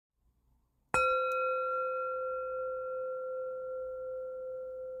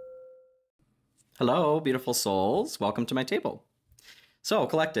Hello, beautiful souls. Welcome to my table. So,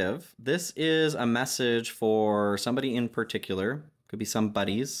 collective, this is a message for somebody in particular. Could be some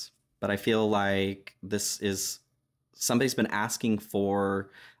buddies, but I feel like this is somebody's been asking for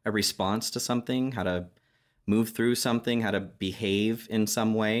a response to something, how to move through something, how to behave in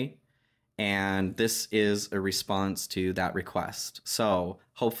some way. And this is a response to that request. So,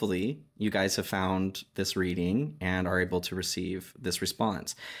 hopefully, you guys have found this reading and are able to receive this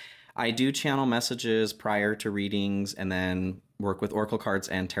response. I do channel messages prior to readings and then work with oracle cards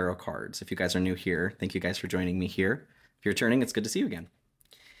and tarot cards. If you guys are new here, thank you guys for joining me here. If you're returning, it's good to see you again.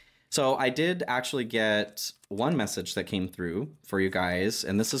 So I did actually get one message that came through for you guys,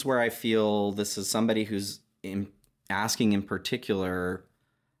 and this is where I feel this is somebody who's asking in particular,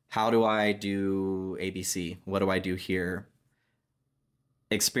 how do I do ABC? What do I do here?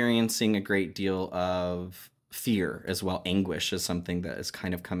 Experiencing a great deal of fear as well. Anguish is something that is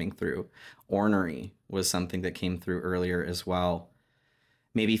kind of coming through. Ornery was something that came through earlier as well.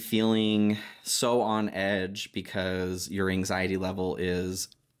 Maybe feeling so on edge because your anxiety level is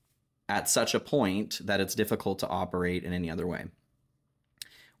at such a point that it's difficult to operate in any other way.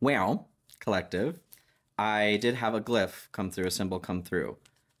 Well, collective, I did have a glyph come through, a symbol come through.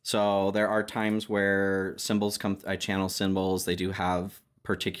 So there are times where symbols come, I channel symbols, they do have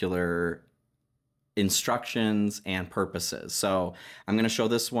particular instructions and purposes. So I'm going to show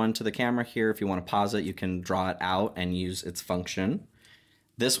this one to the camera here. If you want to pause it, you can draw it out and use its function.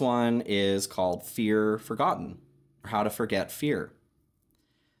 This one is called Fear Forgotten, or How to Forget Fear.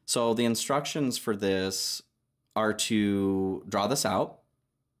 So the instructions for this are to draw this out.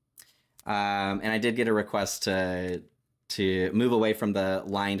 And I did get a request to move away from the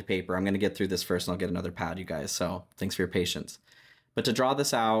lined paper. I'm going to get through this first and I'll get another pad, you guys. So thanks for your patience. But to draw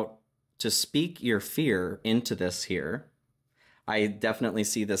this out, to speak your fear into this here, I definitely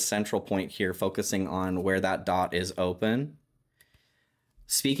see this central point here, focusing on where that dot is open.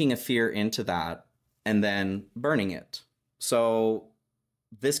 Speaking a fear into that and then burning it. So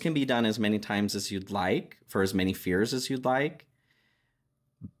this can be done as many times as you'd like, for as many fears as you'd like.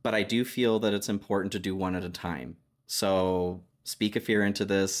 But I do feel that it's important to do one at a time. So speak a fear into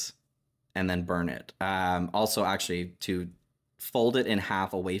this and then burn it. Also, actually, to fold it in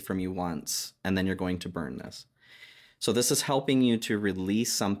half away from you once, and then you're going to burn this. So this is helping you to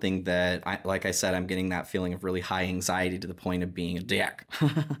release something that, like I said, I'm getting that feeling of really high anxiety to the point of being a dick.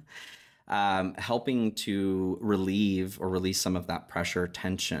 Helping to relieve or release some of that pressure,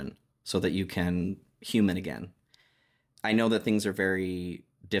 tension, so that you can human again. I know that things are very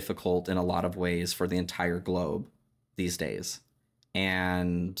difficult in a lot of ways for the entire globe these days.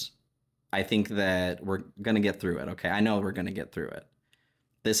 And I think that we're going to get through it, okay? I know we're going to get through it.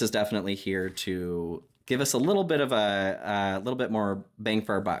 This is definitely here to give us a little bit of a little bit more bang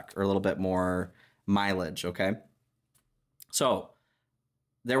for our buck, or a little bit more mileage, okay? So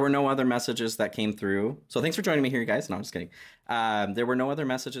there were no other messages that came through. So thanks for joining me here, you guys. No, I'm just kidding. There were no other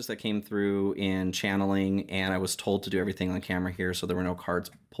messages that came through in channeling, and I was told to do everything on camera here, so there were no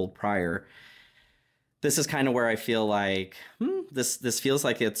cards pulled prior. This is kind of where I feel like, this feels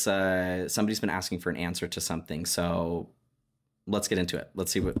like it's somebody's been asking for an answer to something. So let's get into it.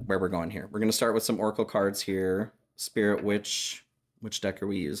 Let's see where we're going here. We're going to start with some oracle cards here. Spirit, which deck are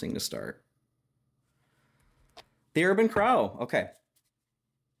we using to start? The Urban Crow. Okay.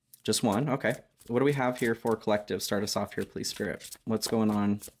 Just one. Okay. What do we have here for collective? Start us off here, please, Spirit. What's going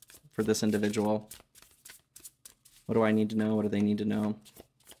on for this individual? What do I need to know? What do they need to know?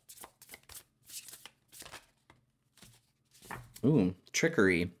 Ooh,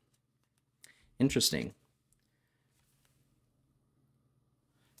 trickery. Interesting.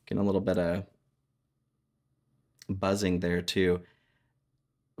 Getting a little bit of buzzing there too.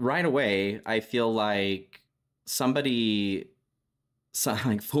 Right away, I feel like somebody,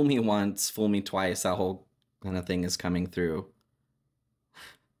 like, fool me once, fool me twice, that whole kind of thing is coming through.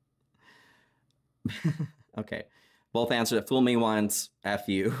 Okay. Both answered it. Fool me once, F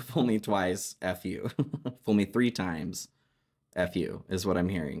you. Fool me twice, F you. Fool me 3 times. F you is what I'm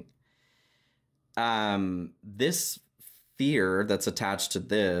hearing. This fear that's attached to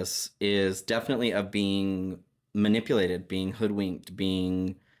this is definitely of being manipulated, being hoodwinked,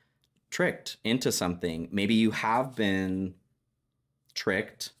 being tricked into something. Maybe you have been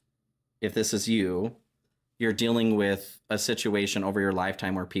tricked. If this is you, you're dealing with a situation over your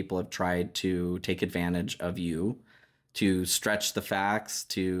lifetime where people have tried to take advantage of you, to stretch the facts,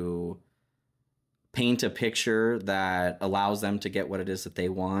 to paint a picture that allows them to get what it is that they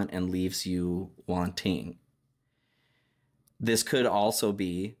want and leaves you wanting. This could also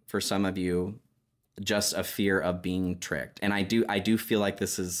be, for some of you, just a fear of being tricked. And I do feel like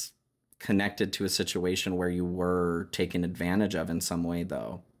this is connected to a situation where you were taken advantage of in some way,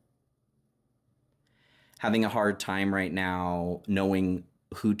 though. Having a hard time right now knowing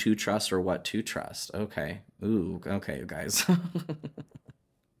who to trust or what to trust. Okay. Ooh, okay, guys.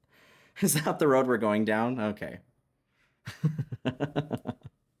 Is that the road we're going down? Okay.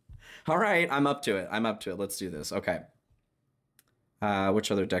 All right, I'm up to it. I'm up to it. Let's do this. Okay. Which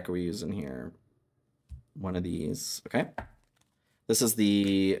other deck are we using here? One of these. Okay. This is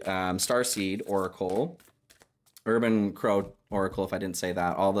the Starseed Oracle, Urban Crow Oracle. If I didn't say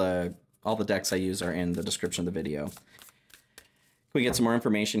that, all the decks I use are in the description of the video. Can we get some more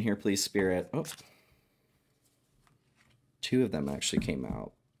information here, please, Spirit? Oh, 2 of them actually came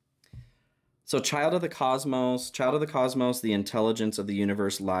out. So, child of the cosmos, the intelligence of the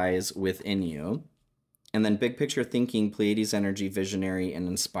universe lies within you. And then big picture thinking, Pleiades energy, visionary, and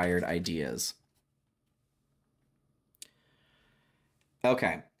inspired ideas.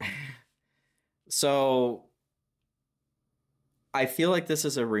 Okay. So I feel like this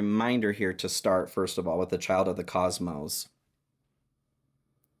is a reminder here to start, first of all, with the child of the cosmos.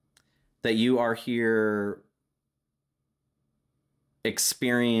 That you are here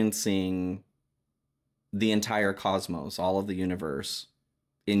experiencing the entire cosmos, all of the universe,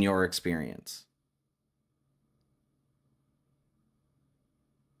 in your experience.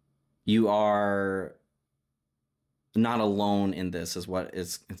 You are not alone in this, is what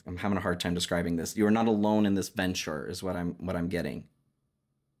is, I'm having a hard time describing this. You are not alone in this venture, is what I'm getting.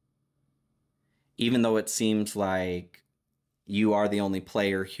 Even though it seems like you are the only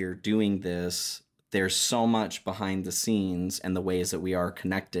player here doing this, there's so much behind the scenes and the ways that we are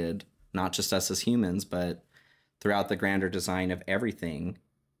connected, not just us as humans, but throughout the grander design of everything,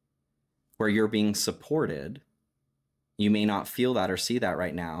 where you're being supported. You may not feel that or see that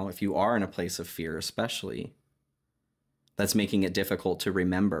right now, if you are in a place of fear, especially. That's making it difficult to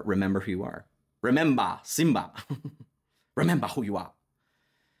remember who you are. Remember, Simba. Remember who you are.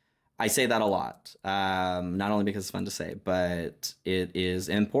 I say that a lot, not only because it's fun to say, but it is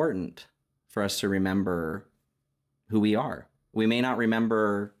important for us to remember who we are. We may not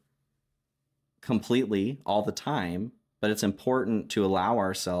remember completely all the time, but it's important to allow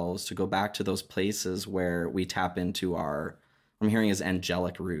ourselves to go back to those places where we tap into our, what I'm hearing is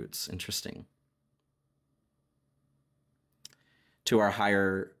angelic roots. Interesting. To our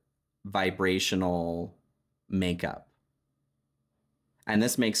higher vibrational makeup. And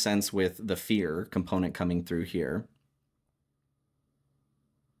this makes sense with the fear component coming through here.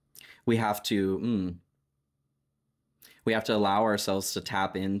 We have to allow ourselves to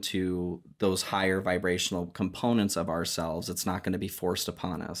tap into those higher vibrational components of ourselves. It's not going to be forced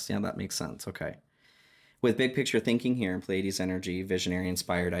upon us. Yeah, that makes sense. Okay. With big picture thinking here, Pleiades energy, visionary,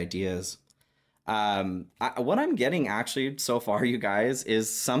 inspired ideas. What I'm getting actually so far, you guys, is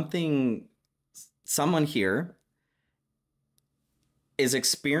someone here is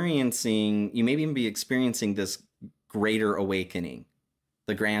experiencing, you may even be experiencing this greater awakening.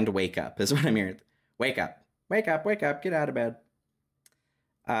 The grand wake up is what I'm hearing. Wake up, wake up, wake up, get out of bed.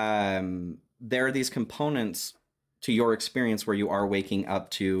 There are these components to your experience where you are waking up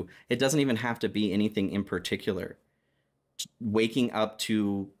to, it doesn't even have to be anything in particular. Waking up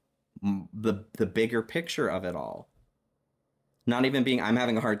to the bigger picture of it all. Not even being, I'm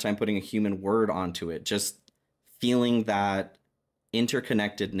having a hard time putting a human word onto it, just feeling that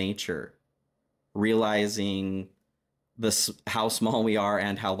interconnected nature, realizing how small we are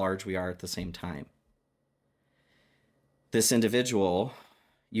and how large we are at the same time. This individual,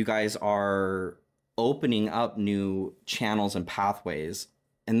 you guys are opening up new channels and pathways.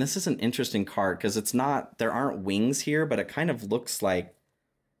 And this is an interesting card because it's not, there aren't wings here, but it kind of looks like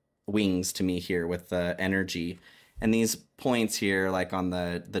wings to me here with the energy. And these points here, like on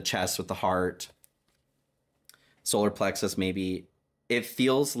the chest with the heart, solar plexus maybe, it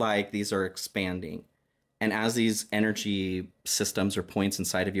feels like these are expanding. And as these energy systems or points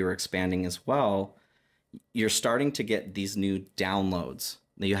inside of you are expanding as well, you're starting to get these new downloads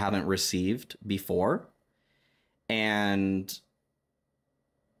that you haven't received before. And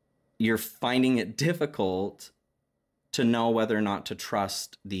you're finding it difficult to know whether or not to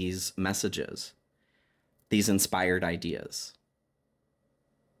trust these messages, these inspired ideas.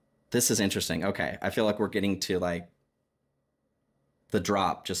 This is interesting. Okay, I feel like we're getting to like the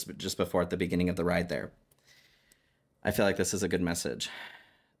drop just before at the beginning of the ride there. I feel like this is a good message.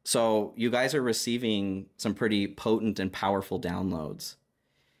 So you guys are receiving some pretty potent and powerful downloads.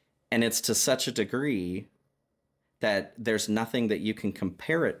 And it's to such a degree that there's nothing that you can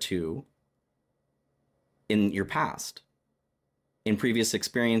compare it to in your past. In previous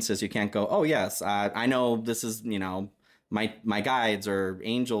experiences, you can't go, oh yes, I know this is, my guides or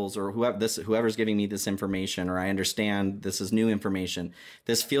angels or whoever's giving me this information, or I understand this is new information.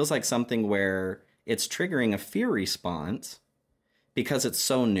 This feels like something where it's triggering a fear response because it's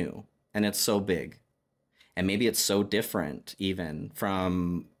so new and it's so big. And maybe it's so different even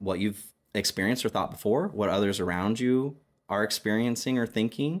from what you've experienced or thought before, what others around you are experiencing or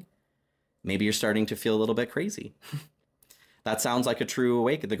thinking. Maybe you're starting to feel a little bit crazy. That sounds like a true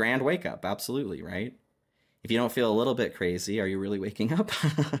the grand wake up. Absolutely, right? If you don't feel a little bit crazy, are you really waking up?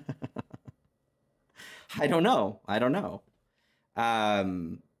 I don't know. I don't know.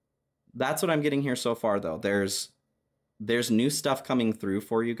 That's what I'm getting here so far, though. There's new stuff coming through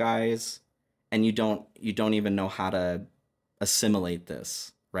for you guys, and you don't even know how to assimilate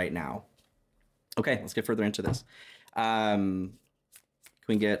this right now. Okay, let's get further into this. Can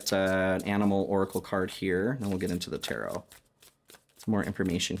we get an animal oracle card here? Then we'll get into the tarot. Some more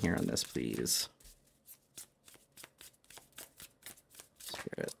information here on this, please.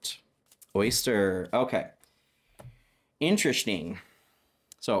 Spirit. Oyster. Okay. Interesting.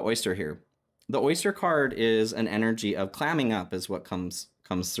 So oyster here. The oyster card is an energy of clamming up is what comes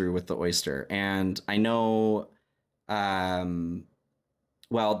through with the oyster. And I know, well,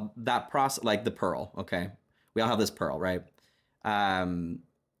 that process, like the pearl, okay? We all have this pearl, right?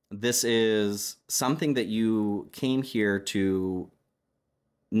 This is something that you came here to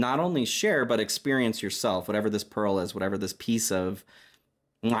not only share, but experience yourself, whatever this pearl is, whatever this piece of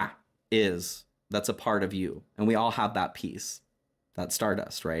is, that's a part of you. And we all have that piece, that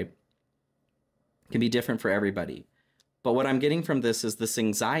stardust, right? It can be different for everybody. But what I'm getting from this is this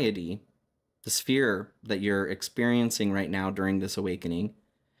anxiety, this fear that you're experiencing right now during this awakening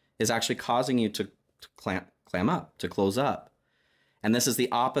is actually causing you to clam up, to close up. And this is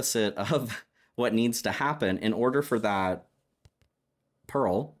the opposite of what needs to happen in order for that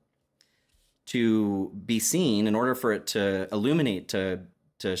pearl to be seen, in order for it to illuminate, to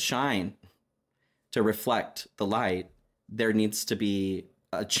shine, to reflect the light. There needs to be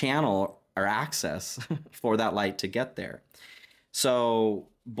a channel or access for that light to get there. So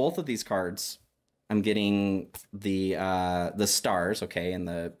both of these cards, I'm getting the stars, okay, and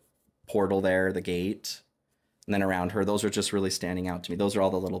the portal there, the gate, and then around her. Those are just really standing out to me. Those are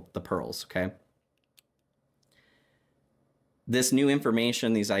all the pearls, okay? This new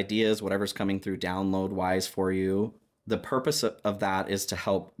information, these ideas, whatever's coming through download-wise for you, the purpose of that is to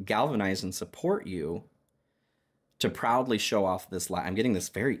help galvanize and support you to proudly show off this light. I'm getting this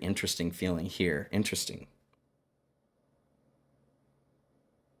very interesting feeling here. Interesting.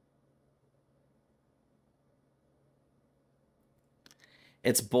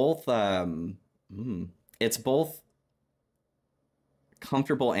 It's both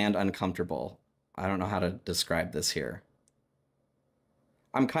comfortable and uncomfortable. I don't know how to describe this here.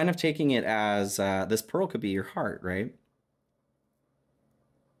 I'm kind of taking it as this pearl could be your heart, right?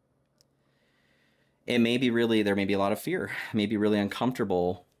 It may be really, there may be a lot of fear. It may be really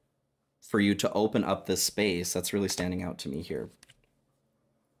uncomfortable for you to open up this space. That's really standing out to me here.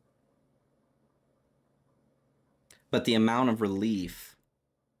 But the amount of relief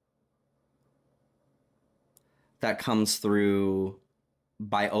that comes through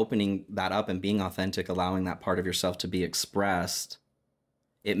by opening that up and being authentic, allowing that part of yourself to be expressed,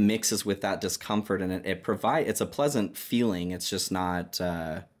 it mixes with that discomfort, and it's a pleasant feeling. It's just not,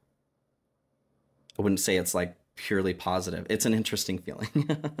 I wouldn't say it's like purely positive. It's an interesting feeling.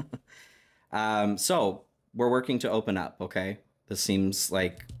 So we're working to open up, okay? This seems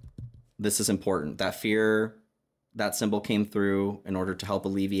like this is important. That fear, that symbol came through in order to help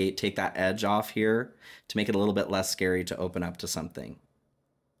alleviate, take that edge off here, to make it a little bit less scary to open up to something.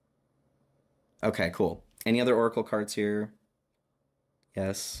 Okay, cool. Any other oracle cards here?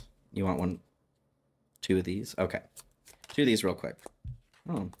 Yes. You want one? Two of these? Okay. Two of these real quick.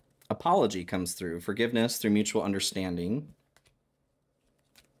 Oh. Apology comes through. Forgiveness through mutual understanding.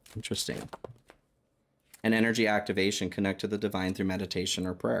 Interesting. And energy activation, connect to the divine through meditation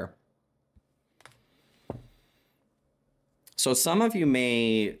or prayer. So some of you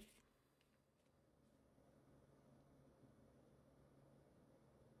may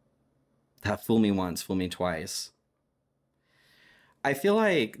fool me once, fool me twice. I feel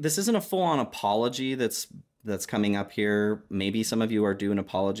like this isn't a full-on apology that's coming up here. Maybe some of you are due an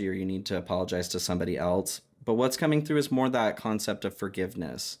apology, or you need to apologize to somebody else. But what's coming through is more that concept of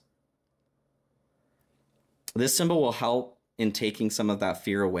forgiveness. This symbol will help in taking some of that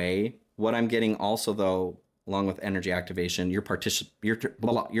fear away. What I'm getting also, though, along with energy activation, your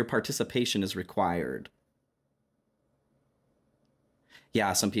participation is required.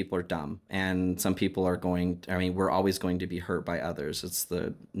 Yeah, some people are dumb, and some people are we're always going to be hurt by others. It's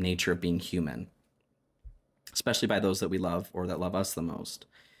the nature of being human. especially by those that we love or that love us the most.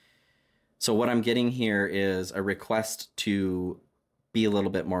 So what I'm getting here is a request to be a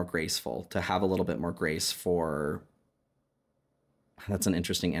little bit more graceful, to have a little bit more grace for, that's an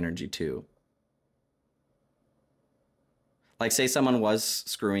interesting energy too. Like say someone was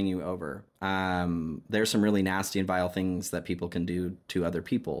screwing you over. There's some really nasty and vile things that people can do to other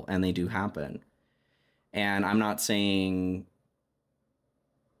people, and they do happen. And I'm not saying,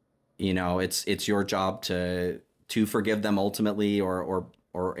 you know, it's your job to forgive them ultimately or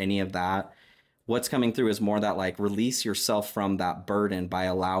any of that. What's coming through is more that like release yourself from that burden by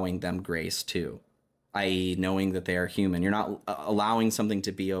allowing them grace too, i.e. knowing that they are human. You're not allowing something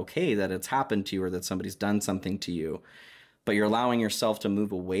to be okay that it's happened to you or that somebody's done something to you, but you're allowing yourself to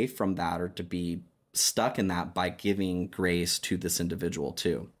move away from that or to be stuck in that by giving grace to this individual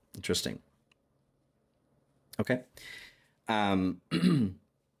too. Interesting. Okay.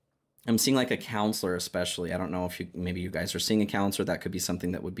 I'm seeing like a counselor, especially. I don't know if maybe you guys are seeing a counselor. That could be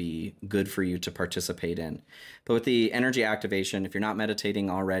something that would be good for you to participate in. But with the energy activation, if you're not meditating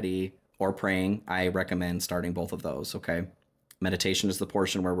already or praying, I recommend starting both of those, okay? Meditation is the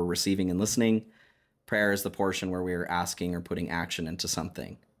portion where we're receiving and listening. Prayer is the portion where we're asking or putting action into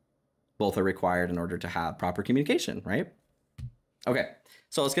something. Both are required in order to have proper communication, right? Okay,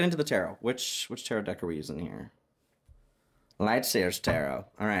 so let's get into the tarot. Which tarot deck are we using here? Lightseer's Tarot.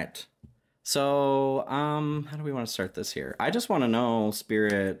 All right. So, how do we want to start this here? I just want to know,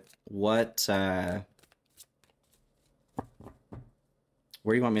 Spirit, what, where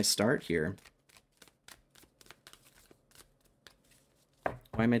do you want me to start here?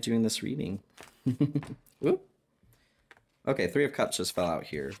 Why am I doing this reading? Whoop. Okay, Three of Cups just fell out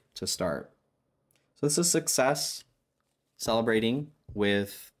here to start. So this is success, celebrating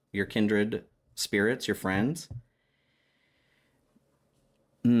with your kindred spirits, your friends.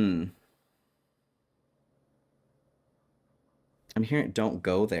 I'm hearing don't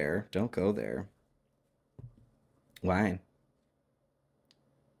go there. Don't go there. Why?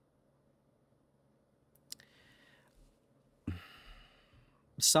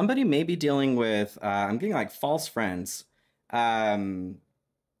 Somebody may be dealing with, I'm getting like false friends. Like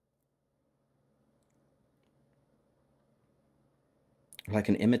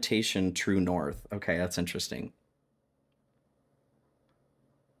an imitation true north. Okay, that's interesting.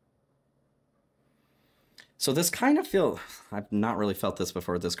 So this kind of I've not really felt this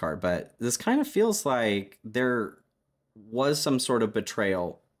before with this card, but this kind of feels like there was some sort of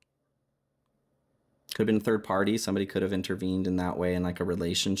betrayal. Could have been third party. Somebody could have intervened in that way in like a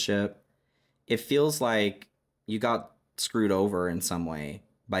relationship. It feels like you got screwed over in some way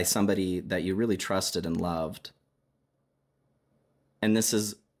by somebody that you really trusted and loved. And this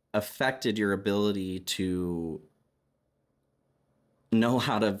has affected your ability to know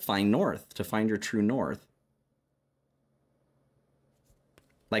how to find north, to find your true north.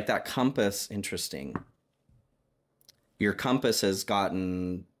 Like that compass, interesting. Your compass has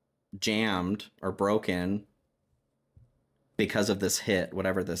gotten jammed or broken because of this hit,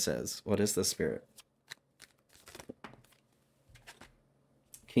 whatever this is. What is this, Spirit?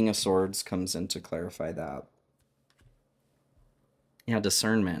 King of Swords comes in to clarify that. Yeah,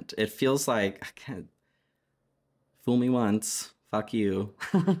 discernment. It feels like, I can't, fool me once, fuck you.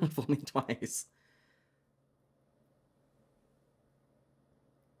 Fool me twice.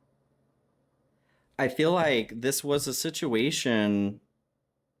 I feel like this was a situation,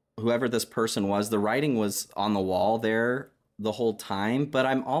 whoever this person was, the writing was on the wall there the whole time, but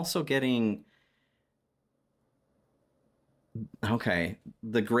I'm also getting, okay,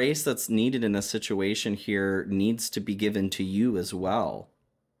 the grace that's needed in this situation here needs to be given to you as well.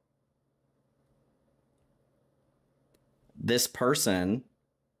 This person,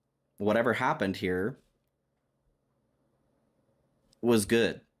 whatever happened here, was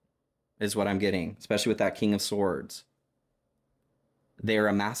good, is what I'm getting, especially with that King of Swords. They're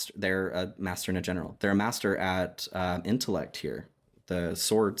a master and a general. They're a master at intellect here, the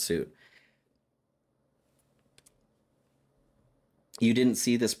sword suit. You didn't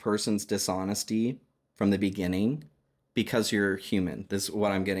see this person's dishonesty from the beginning because you're human. This is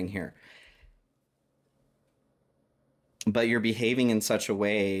what I'm getting here. But you're behaving in such a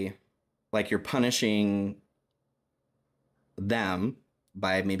way like you're punishing them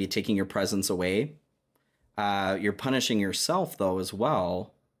by maybe taking your presence away. You're punishing yourself, though, as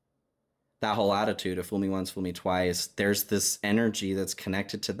well. That whole attitude of fool me once, fool me twice, there's this energy that's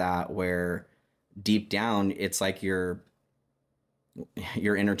connected to that where deep down, it's like your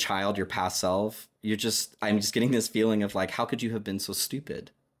inner child, your past self. I'm just getting this feeling of like, how could you have been so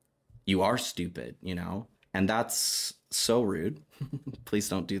stupid? You are stupid, you know? And that's so rude. Please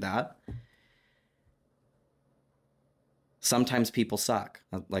don't do that. Sometimes people suck,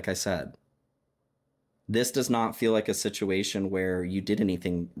 like I said. This does not feel like a situation where you did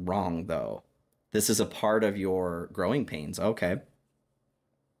anything wrong, though. This is a part of your growing pains. Okay.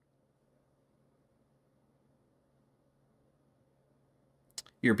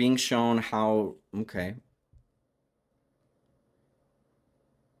 You're being shown how, okay.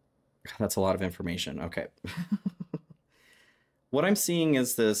 That's a lot of information. Okay. What I'm seeing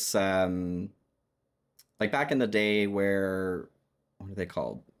is this, like back in the day where, what are they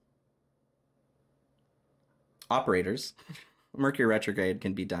called? Operators. Mercury retrograde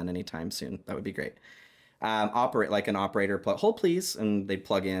can be done anytime soon. That would be great. Operate like an operator, hold please, and they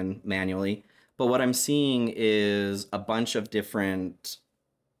plug in manually. But what I'm seeing is a bunch of different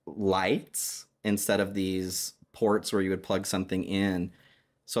lights instead of these ports where you would plug something in.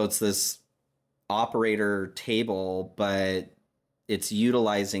 So it's this operator table, but it's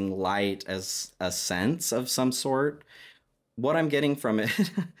utilizing light as a sense of some sort. What I'm getting from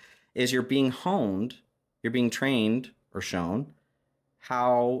it is you're being honed, you're being trained or shown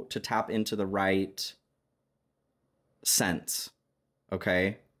how to tap into the right sense,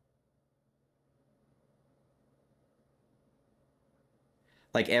 okay?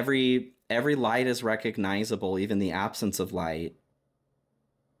 Like every light is recognizable, even the absence of light.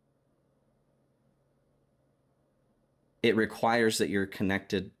 It requires that you're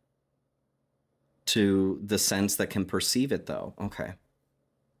connected to the sense that can perceive it, though. Okay.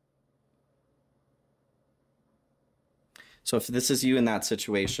 So if this is you in that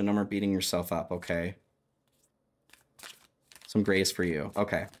situation, no more beating yourself up, okay? Some grace for you.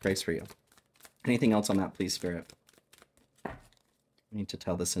 Okay, grace for you. Anything else on that, please, Spirit? I need to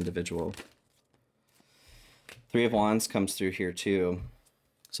tell this individual. Three of Wands comes through here, too.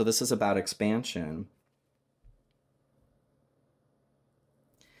 So this is about expansion.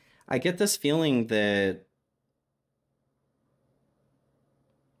 I get this feeling that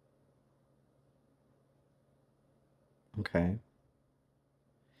okay.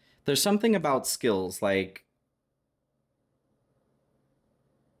 There's something about skills, like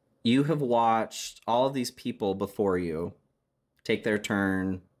you have watched all of these people before you take their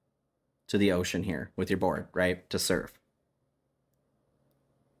turn to the ocean here with your board, right? To surf.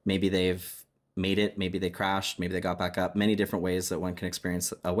 Maybe they've made it, maybe they crashed, maybe they got back up, many different ways that one can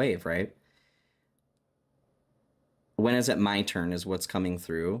experience a wave, right? When is it my turn is what's coming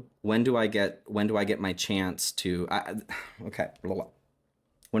through. When do I get my chance to okay.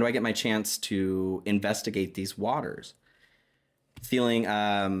 When do I get my chance to investigate these waters? Feeling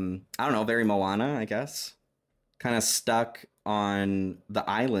I don't know, very Moana, I guess. Kind of stuck on the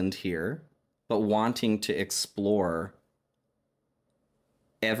island here, but wanting to explore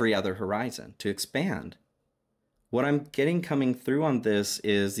every other horizon, to expand. What I'm getting coming through on this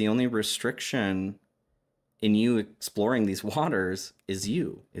is the only restriction in you exploring these waters is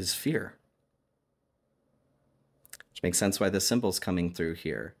fear. Which makes sense why the symbol's coming through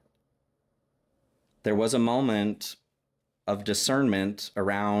here. There was a moment of discernment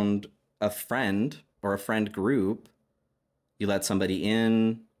around a friend or a friend group. You let somebody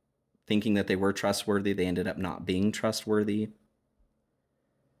in thinking that they were trustworthy. They ended up not being trustworthy.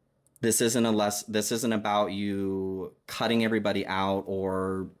 This isn't about you cutting everybody out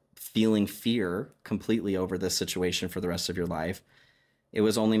or feeling fear completely over this situation for the rest of your life. It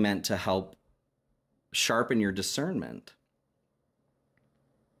was only meant to help sharpen your discernment.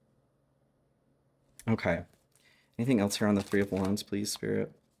 Okay. Anything else here on the Three of Wands, please,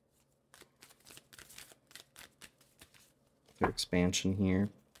 Spirit? Their expansion here.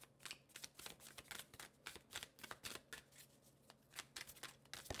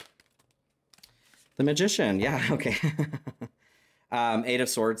 The Magician, yeah, okay. Eight of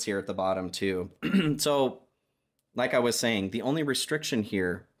Swords here at the bottom too. So, like I was saying, the only restriction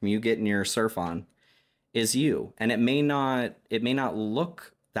here when you get in your surf on is you, and it may not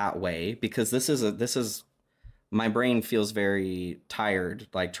look that way because this is my brain feels very tired,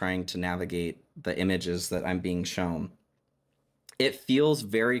 like trying to navigate the images that I'm being shown. It feels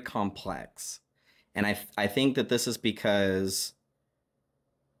very complex, and I think that this is because,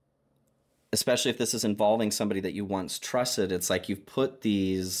 especially if this is involving somebody that you once trusted, it's like you've put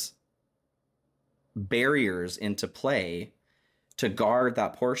these barriers into play to guard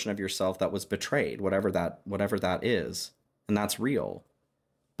that portion of yourself that was betrayed, whatever that is. And that's real.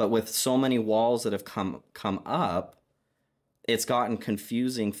 But with so many walls that have come up, it's gotten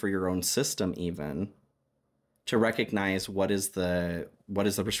confusing for your own system even to recognize what is the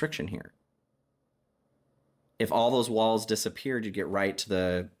restriction here. If all those walls disappeared, you get right to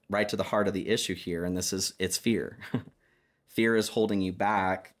the heart of the issue here, and it's fear. Fear is holding you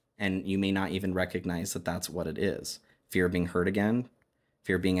back, and you may not even recognize that that's what it is. fear of being hurt again,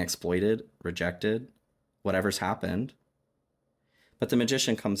 fear of being exploited, rejected, whatever's happened. But the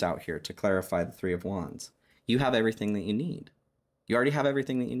Magician comes out here to clarify the Three of Wands. You have everything that you need. You already have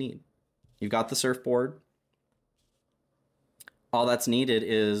everything that you need. You've got the surfboard. All that's needed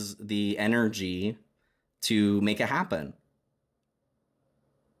is the energy to make it happen.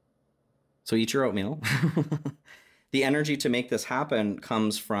 So eat your oatmeal. The energy to make this happen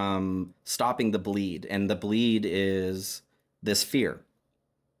comes from stopping the bleed. And the bleed is this fear.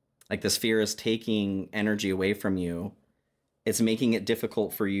 Like this fear is taking energy away from you. It's making it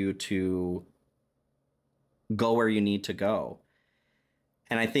difficult for you to go where you need to go.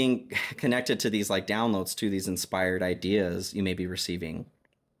 And I think connected to these like downloads, to these inspired ideas you may be receiving.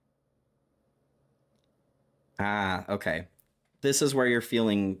 Ah, okay. This is where you're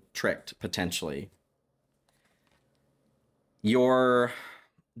feeling tricked, potentially. Your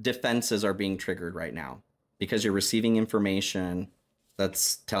defenses are being triggered right now because you're receiving information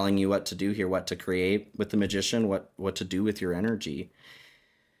that's telling you what to do here, what to create with the Magician, what to do with your energy.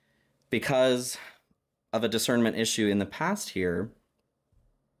 Because of a discernment issue in the past here,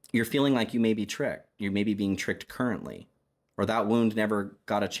 you're feeling like you may be tricked. You may be being tricked currently, or that wound never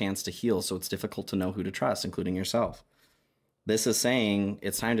got a chance to heal, so it's difficult to know who to trust, including yourself. This is saying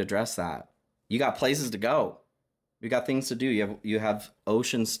it's time to address that. You got places to go. You got things to do. You have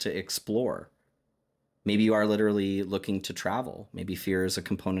oceans to explore. Maybe you are literally looking to travel. Maybe fear is a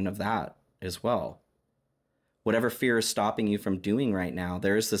component of that as well. Whatever fear is stopping you from doing right now,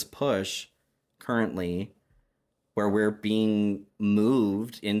 there is this push currently where we're being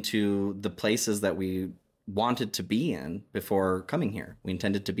moved into the places that we wanted to be in before coming here. We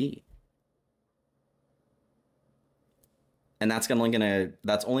intended to be. And that's only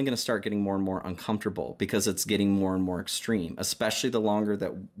gonna start getting more and more uncomfortable because it's getting more and more extreme, especially the longer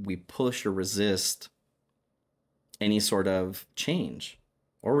that we push or resist any sort of change,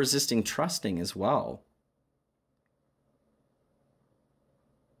 or resisting trusting as well.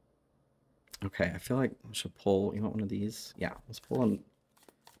 Okay, I feel like I should pull, you want one of these? Yeah, let's pull an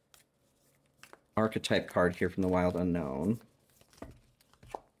archetype card here from the Wild Unknown.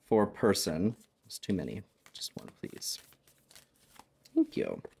 For person. There's too many. Just one, please. Thank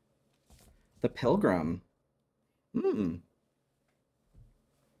you. The Pilgrim.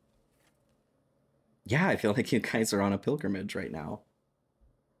 Yeah, I feel like you guys are on a pilgrimage right now.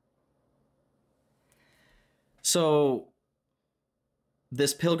 So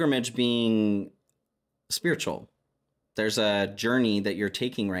this pilgrimage being spiritual, there's a journey that you're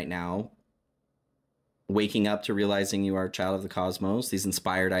taking right now, waking up to realizing you are a child of the cosmos, these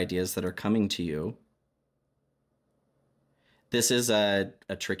inspired ideas that are coming to you. This is a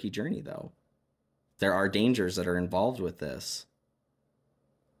tricky journey, though. There are dangers that are involved with this.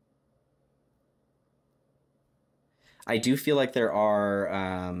 I do feel like there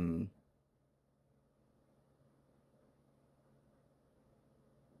are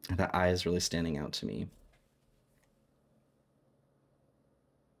that eye is really standing out to me.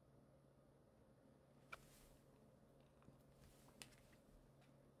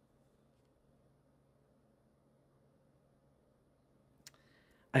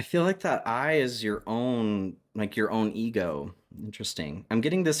 I feel like that eye is your own, like your own ego. Interesting. I'm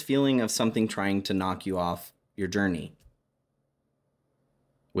getting this feeling of something trying to knock you off your journey,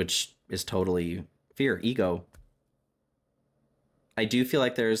 which is totally fear, ego. I do feel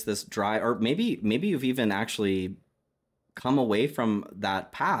like there's this drive, or maybe you've even actually come away from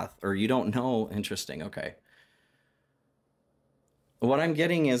that path, or you don't know. Interesting. Okay. What I'm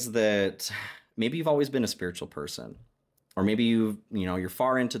getting is that maybe you've always been a spiritual person, or maybe you're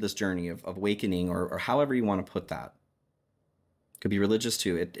far into this journey of awakening, or however you want to put that. Could be religious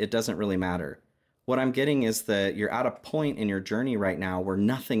too. It doesn't really matter. What I'm getting is that you're at a point in your journey right now where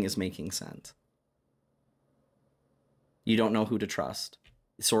nothing is making sense. You don't know who to trust.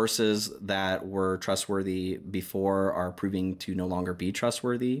 Sources that were trustworthy before are proving to no longer be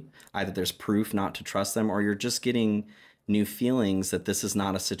trustworthy. Either there's proof not to trust them, or you're just getting new feelings that this is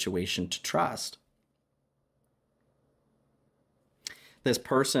not a situation to trust. This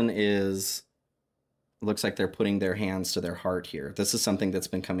person looks like they're putting their hands to their heart here. This is something that's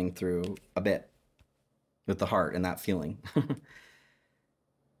been coming through a bit with the heart and that feeling.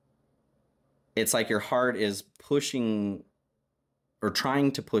 It's like your heart is pushing or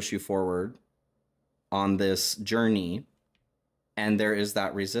trying to push you forward on this journey, and there is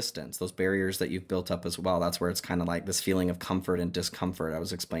that resistance, those barriers that you've built up as well. That's where it's kind of like this feeling of comfort and discomfort I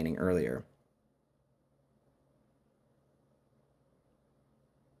was explaining earlier.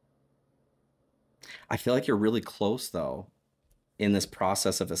 I feel like you're really close, though, in this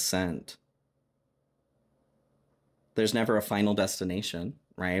process of ascent. There's never a final destination,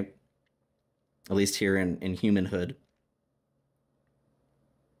 right? At least here in humanhood.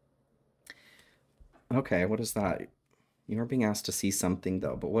 Okay, what is that? You're being asked to see something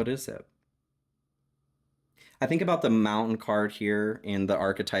though, but what is it? I think about the mountain card here in the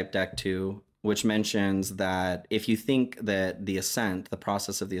archetype deck too, which mentions that if you think that the ascent, the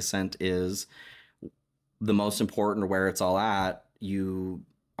process of the ascent is the most important or where it's all at, you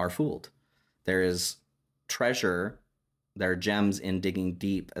are fooled. There is treasure, there are gems in digging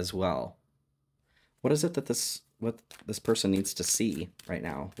deep as well. What is it that this person needs to see right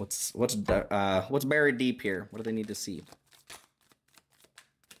now? What's buried deep here? What do they need to see?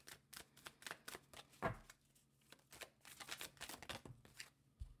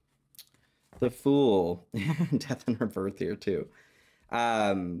 The Fool. Death and Rebirth here too.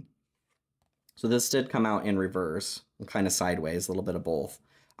 So this did come out in reverse, kind of sideways, a little bit of both.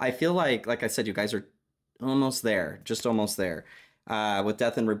 I feel like I said, you guys are almost there, just almost there. With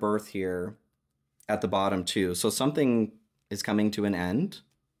Death and Rebirth here at the bottom too. So something is coming to an end.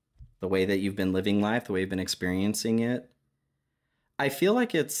 The way that you've been living life, the way you've been experiencing it. I feel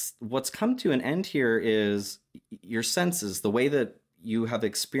like it's what's come to an end here is your senses, the way that you have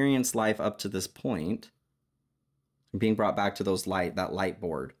experienced life up to this point, being brought back to that light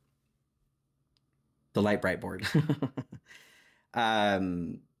board, the light bright board.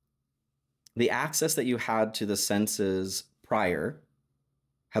 The access that you had to the senses prior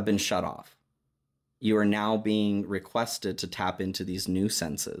have been shut off. You are now being requested to tap into these new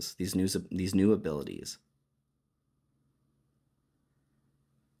senses, these new abilities.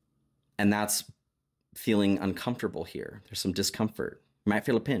 And that's feeling uncomfortable here. There's some discomfort. You might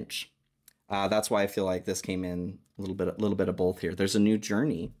feel a pinch. That's why I feel like this came in a little bit of both here. There's a new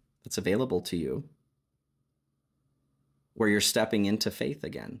journey that's available to you where you're stepping into faith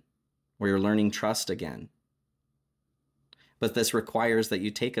again, where you're learning trust again. But this requires that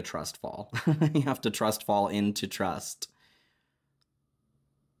you take a trust fall. You have to trust fall into trust.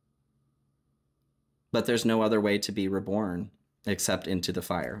 But there's no other way to be reborn except into the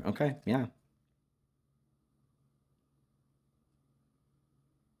fire. Okay, yeah.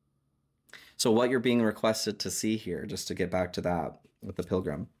 So what you're being requested to see here, just to get back to that with the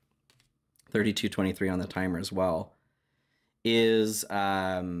pilgrim, 3223 on the timer as well, is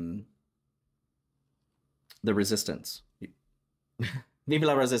the resistance. Vive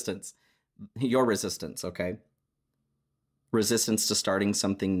la resistance. Your resistance, okay? Resistance to starting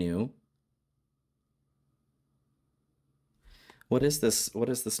something new. What is this? What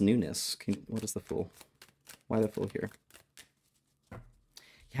is this newness? What is the Fool? Why the Fool here?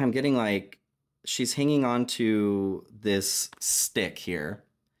 Yeah, I'm getting like she's hanging on to this stick here.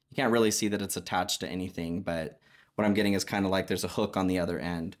 You can't really see that it's attached to anything, but what I'm getting is kind of like there's a hook on the other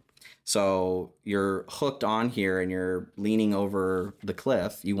end. So you're hooked on here and you're leaning over the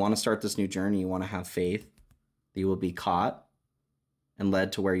cliff. You want to start this new journey. You want to have faith that you will be caught and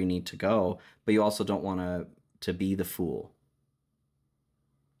led to where you need to go, but you also don't want to be the fool.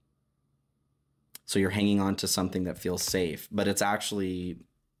 So you're hanging on to something that feels safe, but it's actually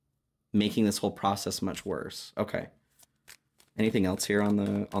making this whole process much worse. Okay. Anything else here on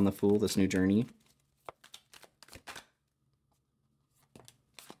the Fool, this new journey?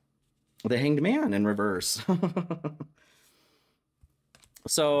 The Hanged Man in reverse.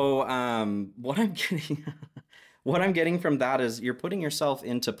 So what I'm getting from that is you're putting yourself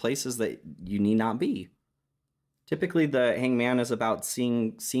into places that you need not be. Typically, the Hanged Man is about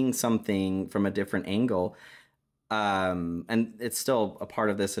seeing something from a different angle, and it's still a part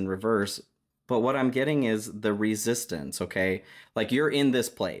of this in reverse. But what I'm getting is the resistance. Okay, like you're in this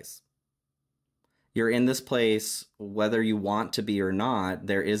place. You're in this place, whether you want to be or not.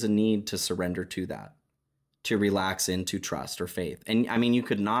 There is a need to surrender to that, to relax into trust or faith. And I mean, you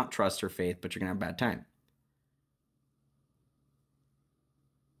could not trust or faith, but you're gonna have a bad time.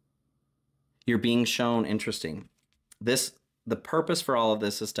 You're being shown interesting. The purpose for all of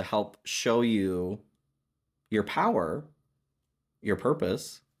this is to help show you your power, your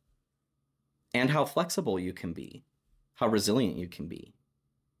purpose, and how flexible you can be, how resilient you can be.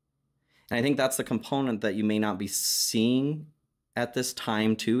 And I think that's the component that you may not be seeing at this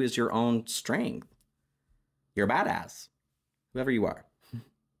time too, is your own strength. You're a badass, whoever you are.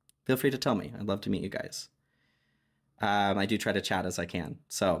 Feel free to tell me. I'd love to meet you guys. I do try to chat as I can.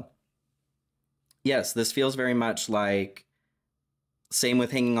 So yes, this feels very much like, same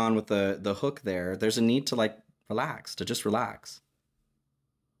with hanging on with the hook there. There's a need to like relax, to just relax.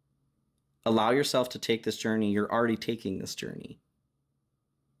 Allow yourself to take this journey. You're already taking this journey.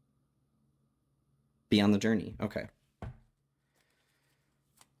 Be on the journey. Okay.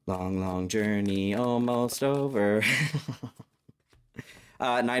 Long, long journey, almost over.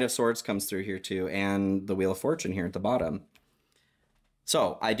 Knight of Swords comes through here too, and the Wheel of Fortune here at the bottom.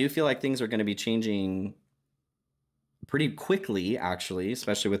 So I do feel like things are going to be changing pretty quickly, actually,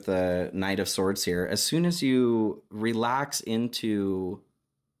 especially with the Knight of Swords here. As soon as you relax into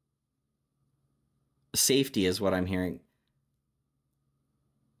safety is what I'm hearing.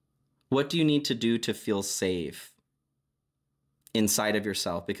 What do you need to do to feel safe inside of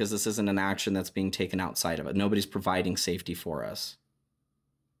yourself? Because this isn't an action that's being taken outside of it. Nobody's providing safety for us.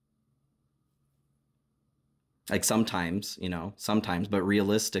 Like sometimes, you know, sometimes, but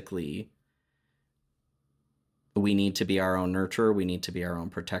realistically, we need to be our own nurturer. We need to be our own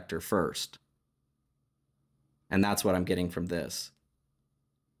protector first. And that's what I'm getting from this.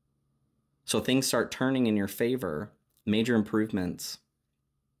 So things start turning in your favor, major improvements,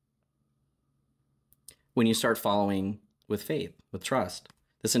 when you start following with faith, with trust.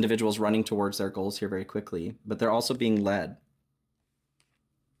 This individual is running towards their goals here very quickly, but they're also being led.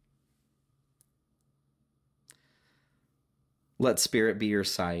 Let spirit be your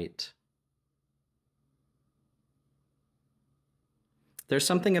sight. There's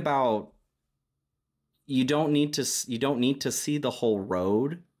something about you don't need to see the whole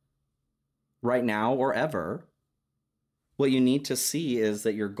road right now or ever. What you need to see is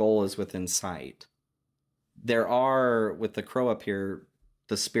that your goal is within sight. There are, with the crow up here,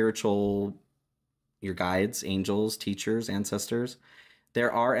 the spiritual, your guides, angels, teachers, ancestors.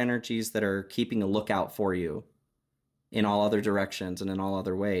 There are energies that are keeping a lookout for you in all other directions and in all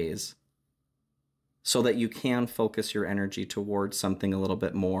other ways, so that you can focus your energy towards something a little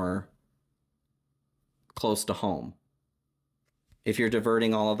bit more close to home. If you're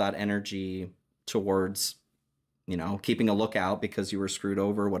diverting all of that energy towards, you know, keeping a lookout because you were screwed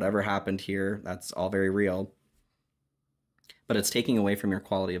over, whatever happened here, that's all very real. But it's taking away from your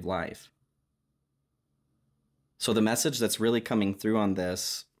quality of life. So the message that's really coming through on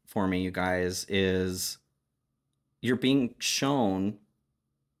this for me, you guys, is you're being shown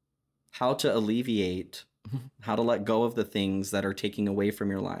how to alleviate, how to let go of the things that are taking away from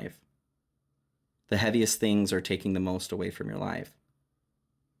your life. The heaviest things are taking the most away from your life.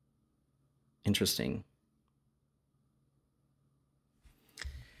 Interesting.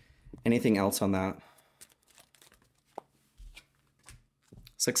 Anything else on that?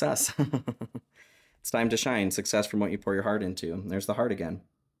 Success. It's time to shine. Success from what you pour your heart into. There's the heart again.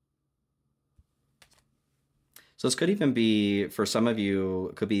 So this could even be, for some of you,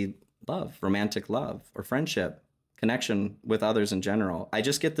 it could be love, romantic love, or friendship, connection with others in general. I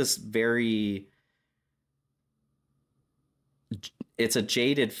just get this very, it's a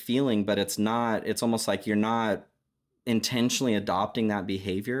jaded feeling, but it's not, it's almost like you're not intentionally adopting that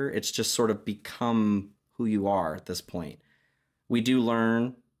behavior. It's just sort of become who you are at this point. We do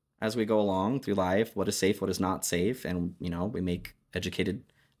learn as we go along through life what is safe, what is not safe, and you know, we make educated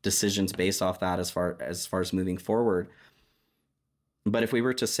decisions based off that as far as moving forward. But if we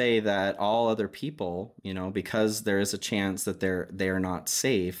were to say that all other people, you know, because there is a chance that they are not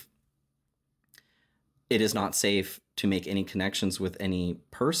safe, it is not safe to make any connections with any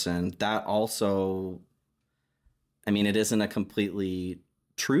person, that also, I mean, it isn't a completely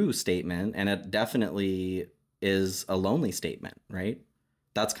true statement, and it definitely is a lonely statement, right?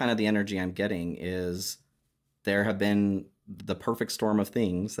 That's kind of the energy I'm getting, is there have been the perfect storm of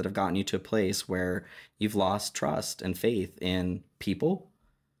things that have gotten you to a place where you've lost trust and faith in people,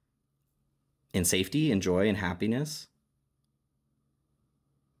 in safety, in joy, and happiness.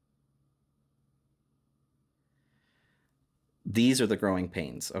 These are the growing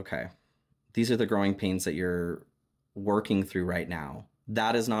pains. Okay. These are the growing pains that you're working through right now.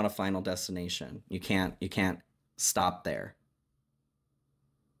 That is not a final destination. You can't stop there.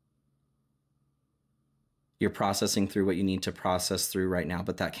 You're processing through what you need to process through right now,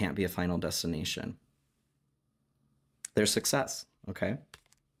 but that can't be a final destination. There's success, okay?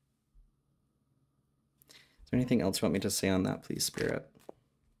 Is there anything else you want me to say on that, please, Spirit?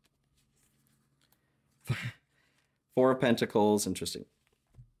 Four of Pentacles, interesting.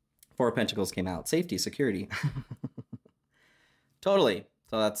 Four of Pentacles came out. Safety, security. Totally.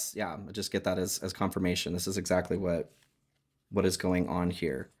 So that's, yeah, I just get that as confirmation. This is exactly what is going on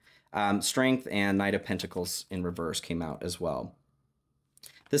here. Strength and Knight of Pentacles in reverse came out as well.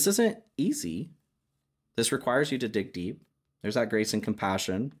 This isn't easy. This requires you to dig deep. There's that grace and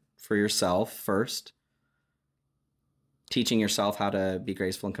compassion for yourself first. Teaching yourself how to be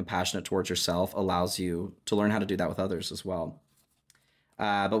graceful and compassionate towards yourself allows you to learn how to do that with others as well.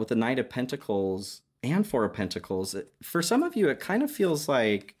 But with the Knight of Pentacles and Four of Pentacles, for some of you, it kind of feels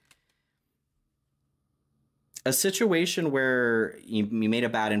like a situation where you made a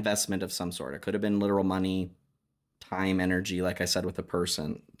bad investment of some sort. It could have been literal money, time, energy, like I said, with a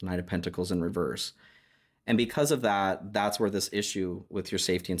person, Knight of Pentacles in reverse. And because of that, that's where this issue with your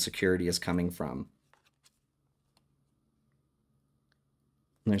safety and security is coming from.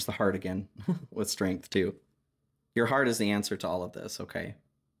 And there's the heart again with strength too. Your heart is the answer to all of this, okay?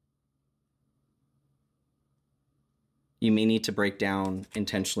 You may need to break down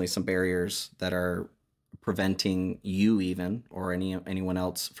intentionally some barriers that are preventing you even or anyone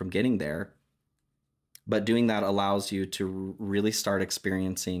else from getting there. But doing that allows you to really start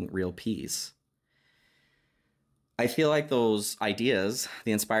experiencing real peace. I feel like those ideas,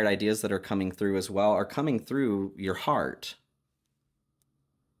 the inspired ideas that are coming through as well, are coming through your heart.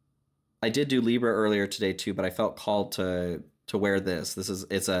 I did do Libra earlier today too, but I felt called to wear this.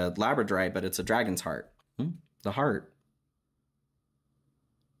 It's a labradorite, but it's a dragon's heart. The heart.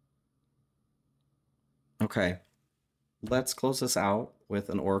 Okay. Let's close this out with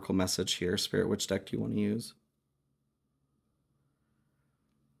an oracle message here. Spirit, which deck do you want to use?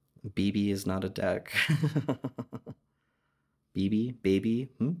 BB is not a deck. BB, baby.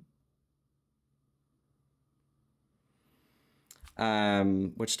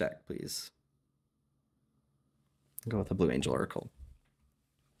 Which deck, please? I'll go with the Blue Angel Oracle.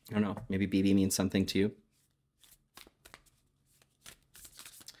 I don't know. Maybe BB means something to you.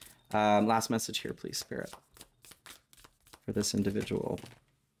 Last message here, please, Spirit. For this individual.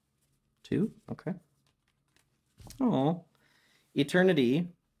 2? Okay. Oh. Eternity.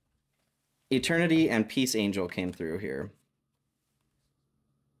 Eternity and Peace Angel came through here.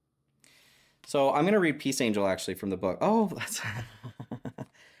 So I'm going to read Peace Angel actually from the book. Oh, that's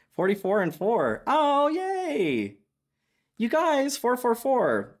 44 and 4. Oh, yay. You guys,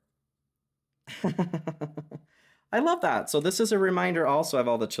 444. I love that. So this is a reminder also, I have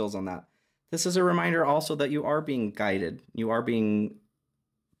all the chills on that. This is a reminder also that you are being guided. You are being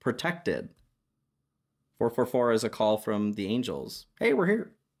protected. 444 is a call from the angels. Hey, we're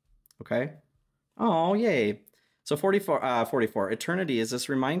here. Okay. Oh, yay. So 44, eternity is this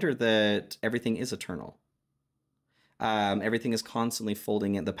reminder that everything is eternal. Everything is constantly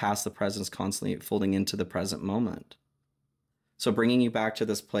folding in the past, the present is constantly folding into the present moment. So bringing you back to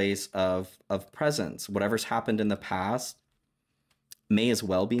this place of presence, whatever's happened in the past may as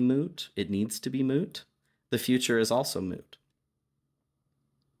well be moot. It needs to be moot. The future is also moot.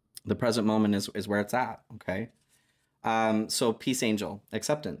 The present moment is where it's at, okay? So Peace Angel,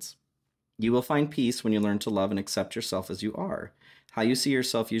 acceptance. You will find peace when you learn to love and accept yourself as you are. How you see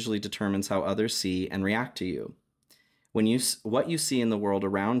yourself usually determines how others see and react to you. What you see in the world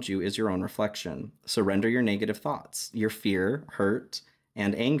around you is your own reflection. Surrender your negative thoughts. Your fear, hurt,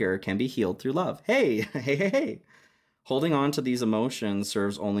 and anger can be healed through love. Hey, hey, hey, hey. Holding on to these emotions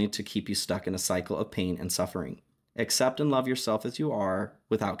serves only to keep you stuck in a cycle of pain and suffering. Accept and love yourself as you are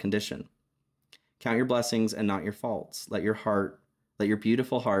without condition. Count your blessings and not your faults. Let your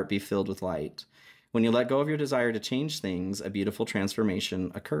beautiful heart be filled with light. When you let go of your desire to change things, a beautiful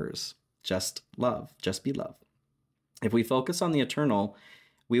transformation occurs. Just love. Just be love. If we focus on the eternal,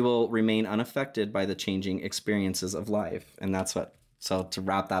 we will remain unaffected by the changing experiences of life. And that's what, so to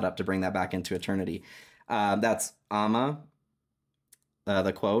wrap that up, to bring that back into eternity, that's Amma,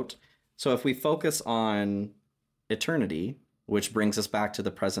 the quote. So if we focus on eternity, which brings us back to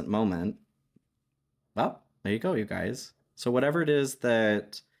the present moment, well, there you go, you guys. So whatever it is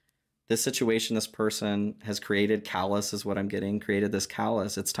that this situation, this person has created, callus is what I'm getting, created this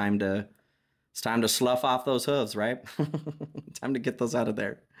callus, it's time to slough off those hooves, right? Time to get those out of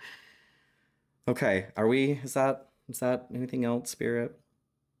there. Okay, is that anything else, Spirit?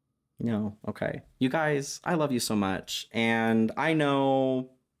 No, okay. You guys, I love you so much. And I know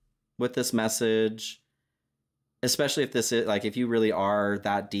with this message, especially if this is like, if you really are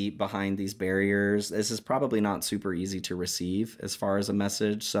that deep behind these barriers, this is probably not super easy to receive as far as a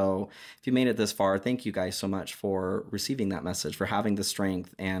message. So if you made it this far, thank you guys so much for receiving that message, for having the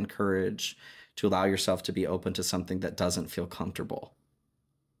strength and courage to allow yourself to be open to something that doesn't feel comfortable.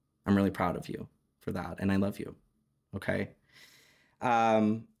 I'm really proud of you for that. And I love you. Okay.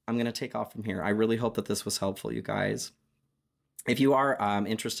 I'm going to take off from here. I really hope that this was helpful, you guys. If you are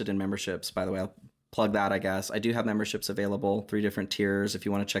interested in memberships, by the way, I'll plug that, I guess. I do have memberships available, 3 different tiers. If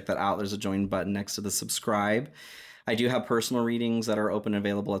you want to check that out, there's a join button next to the subscribe. I do have personal readings that are open and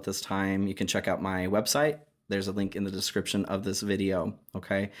available at this time. You can check out my website. There's a link in the description of this video,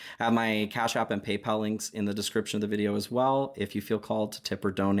 okay? I have my Cash App and PayPal links in the description of the video as well. If you feel called to tip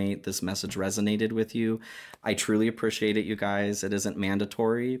or donate, this message resonated with you, I truly appreciate it, you guys. It isn't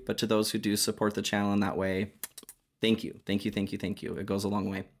mandatory, but to those who do support the channel in that way, thank you, thank you, thank you, thank you. It goes a long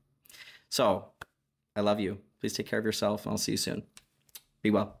way. So I love you. Please take care of yourself, and I'll see you soon.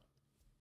 Be well.